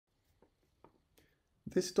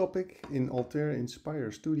This topic in Altair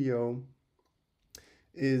Inspire Studio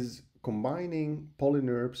is combining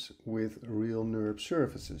PolyNURBS with real NURB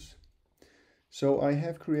surfaces. So I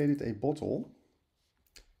have created a bottle,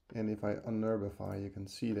 and if I unNURBify, you can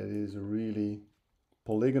see that it is a really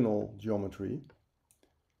polygonal geometry.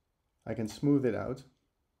 I can smooth it out.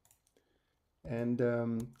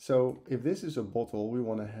 And so if this is a bottle, we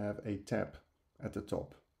want to have a tab at the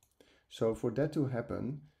top. So for that to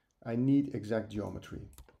happen, I need exact geometry.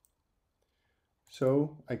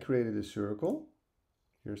 So I created a circle.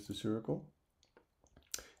 Here's the circle.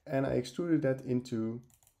 And I extruded that into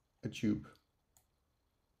a tube.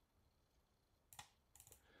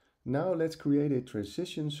 Now let's create a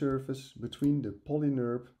transition surface between the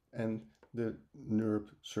PolyNURB and the NURB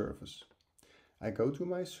surface. I go to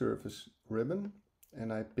my surface ribbon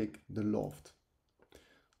and I pick the loft.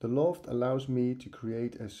 The loft allows me to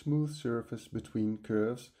create a smooth surface between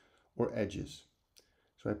curves or edges.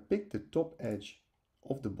 So I pick the top edge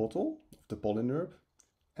of the bottle, of the PolyNURB,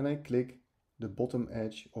 and I click the bottom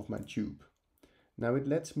edge of my tube. Now it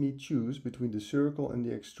lets me choose between the circle and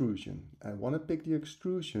the extrusion. I want to pick the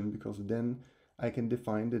extrusion because then I can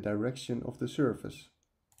define the direction of the surface.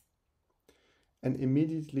 And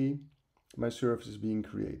immediately my surface is being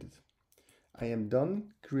created. I am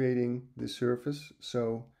done creating the surface,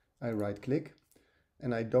 so I right click,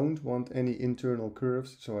 and I don't want any internal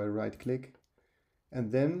curves, so I right click,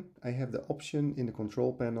 and then I have the option in the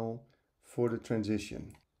control panel for the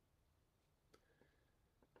transition.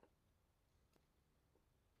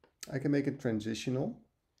 I can make it transitional,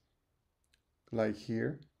 like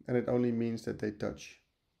here, and it only means that they touch.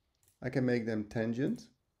 I can make them tangent,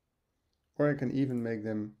 or I can even make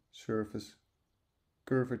them surface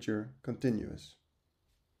curvature continuous.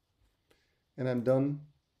 And I'm done,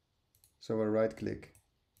 so I right click.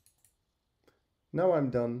 Now I'm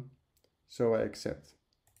done, so I accept.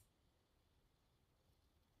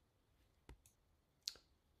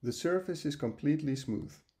 The surface is completely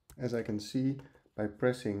smooth. As I can see, by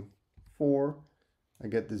pressing 4, I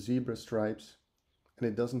get the zebra stripes, and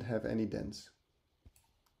it doesn't have any dents.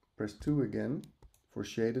 Press 2 again for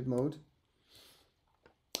shaded mode.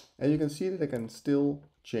 And you can see that I can still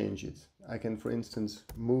change it. I can, for instance,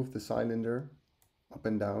 move the cylinder up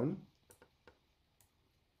and down.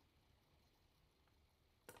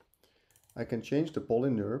 I can change the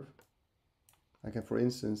PolyNURB. I can, for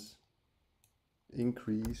instance,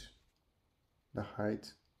 increase the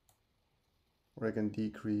height, or I can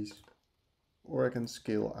decrease, or I can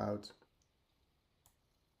scale out.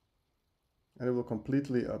 And it will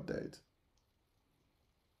completely update.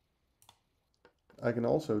 I can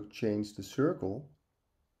also change the circle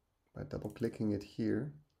by double clicking it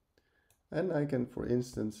here. And I can, for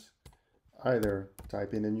instance, either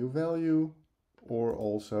type in a new value or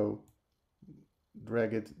also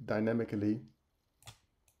drag it dynamically.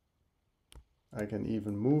 I can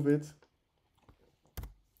even move it,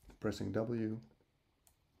 pressing W,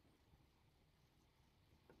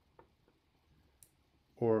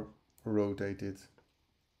 or rotate it.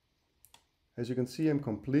 As you can see, I'm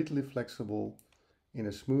completely flexible in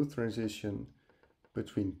a smooth transition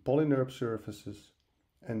between PolyNURB surfaces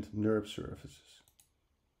and NURB surfaces.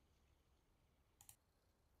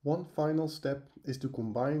 One final step is to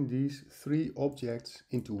combine these 3 objects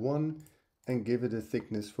into one and give it a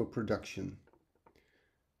thickness for production.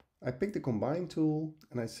 I pick the Combine tool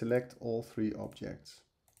and I select all 3 objects.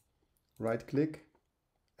 Right click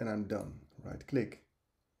and I'm done. Right click.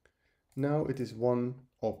 Now it is one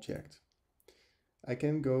object. I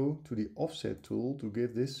can go to the Offset tool to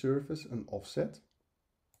give this surface an offset.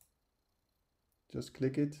 Just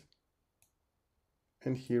click it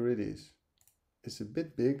and here it is. It's a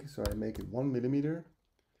bit big, so I make it 1 millimeter,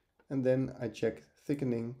 and then I check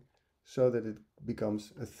thickening so that it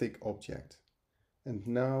becomes a thick object. And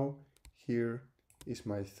now here is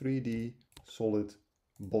my 3D solid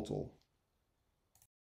bottle.